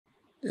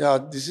Yeah,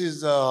 this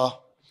is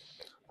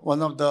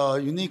one of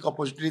the unique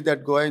opportunity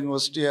that Goa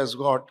University has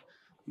got.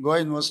 Goa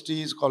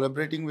University is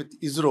collaborating with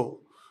ISRO,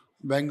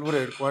 Bangalore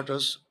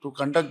headquarters, to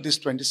conduct this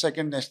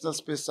 22nd National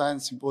Space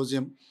Science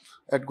Symposium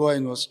at Goa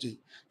University.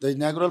 The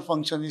inaugural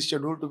function is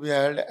scheduled to be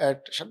held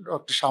at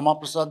Dr. Shama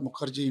Prasad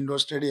Mukherjee Indoor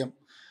Stadium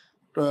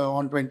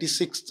on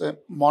 26th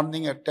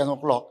morning at 10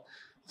 o'clock.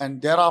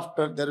 And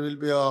thereafter, there will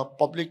be a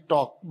public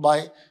talk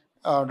by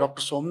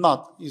Dr.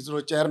 Somnath,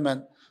 ISRO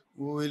chairman,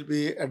 who will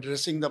be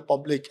addressing the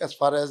public as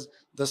far as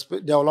the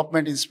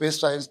development in space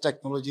science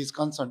technology is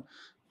concerned,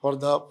 for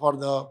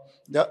the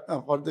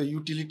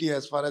utility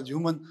as far as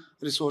human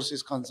resource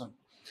is concerned.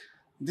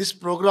 This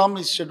program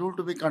is scheduled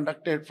to be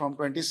conducted from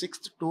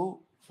 26th to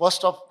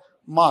 1st of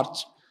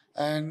March,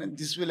 and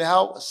this will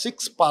have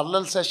 6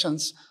 parallel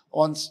sessions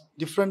on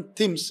different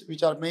themes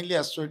which are mainly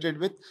associated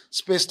with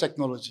space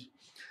technology.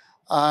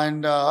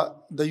 And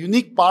the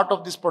unique part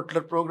of this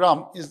particular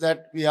program is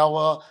that we have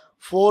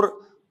 4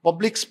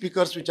 public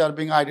speakers which are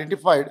being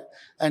identified,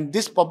 and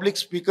these public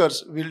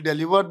speakers will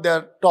deliver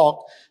their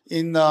talk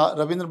in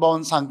Ravindra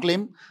Bhavan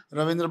Sanklim,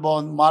 Ravindra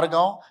Bhavan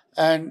Margaon,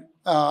 and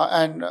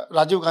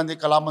Rajiv Gandhi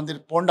Kala Mandir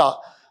Ponda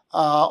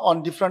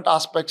on different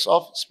aspects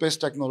of space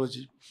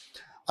technology.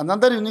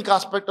 Another unique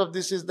aspect of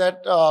this is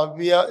that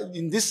we are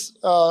in this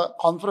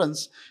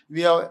conference,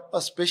 we have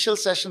a special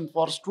session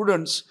for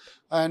students,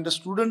 and the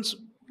students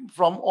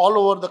from all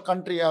over the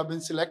country have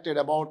been selected.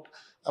 About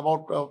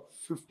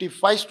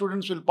 55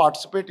 students will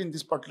participate in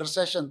this particular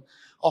session,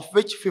 of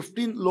which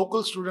 15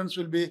 local students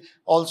will be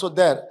also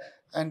there.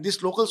 And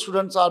these local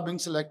students are being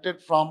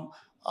selected from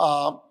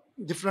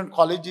different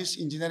colleges,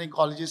 engineering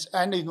colleges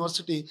and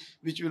university,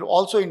 which will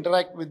also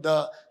interact with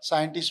the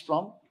scientists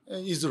from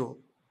ISRO.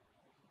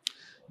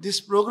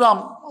 This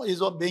program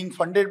is being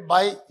funded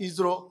by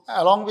ISRO.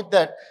 Along with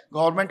that,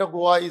 Government of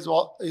Goa is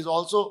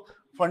also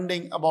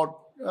funding about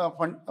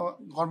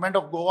Government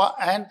of Goa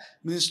and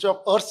Ministry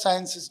of Earth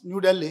Sciences, New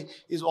Delhi,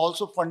 is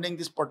also funding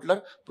this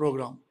particular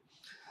program.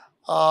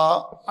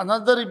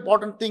 Another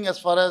important thing as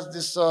far as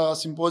this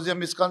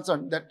symposium is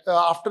concerned, that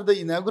after the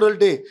inaugural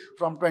day,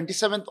 from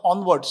 27th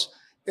onwards,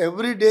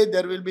 every day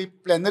there will be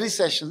plenary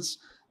sessions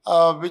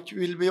which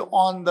will be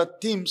on the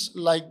themes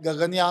like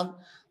Gaganyaan,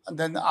 and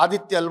then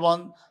Aditya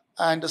L1,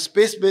 and the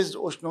space-based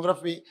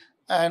oceanography,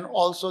 and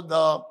also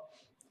the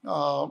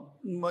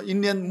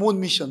Indian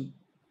moon mission.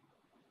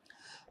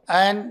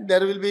 And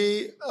there will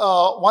be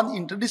one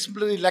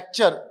interdisciplinary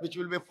lecture which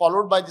will be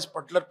followed by this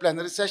particular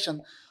plenary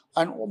session.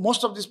 And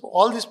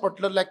all these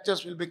particular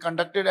lectures will be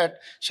conducted at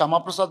Shama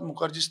Prasad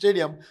Mukherjee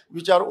Stadium,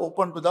 which are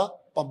open to the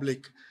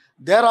public.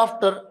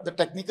 Thereafter, the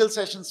technical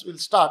sessions will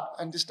start,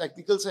 and these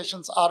technical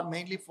sessions are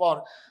mainly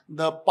for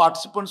the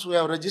participants who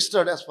have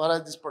registered as far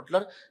as this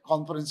particular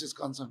conference is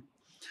concerned.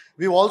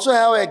 We also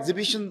have an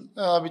exhibition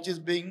which is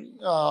being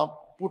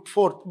put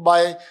forth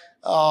by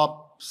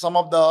some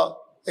of the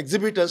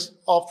exhibitors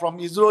from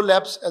ISRO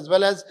labs as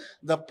well as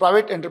the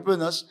private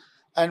entrepreneurs.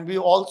 And we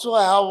also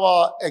have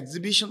an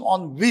exhibition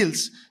on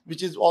wheels,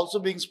 which is also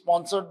being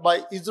sponsored by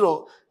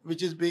ISRO,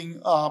 which is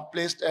being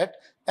placed at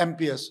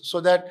MPS,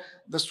 so that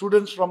the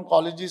students from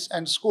colleges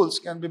and schools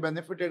can be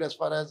benefited as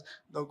far as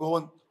the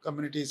Goan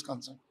community is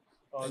concerned.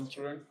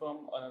 Students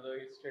from another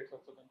states of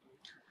the country?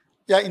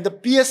 Yeah, in the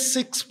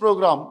PS6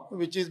 program,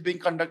 which is being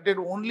conducted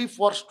only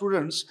for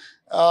students,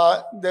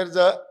 there's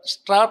a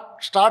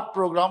start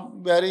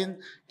program wherein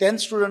 10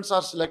 students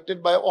are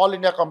selected by All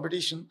India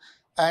competition,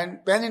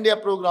 and Pan India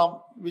program,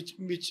 which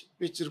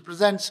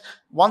represents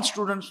 1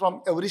 student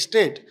from every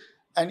state.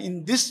 And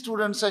in this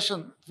student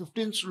session,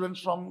 15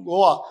 students from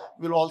Goa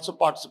will also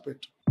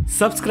participate.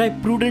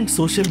 Subscribe Prudent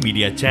social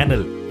media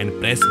channel and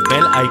press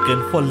bell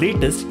icon for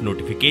latest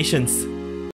notifications.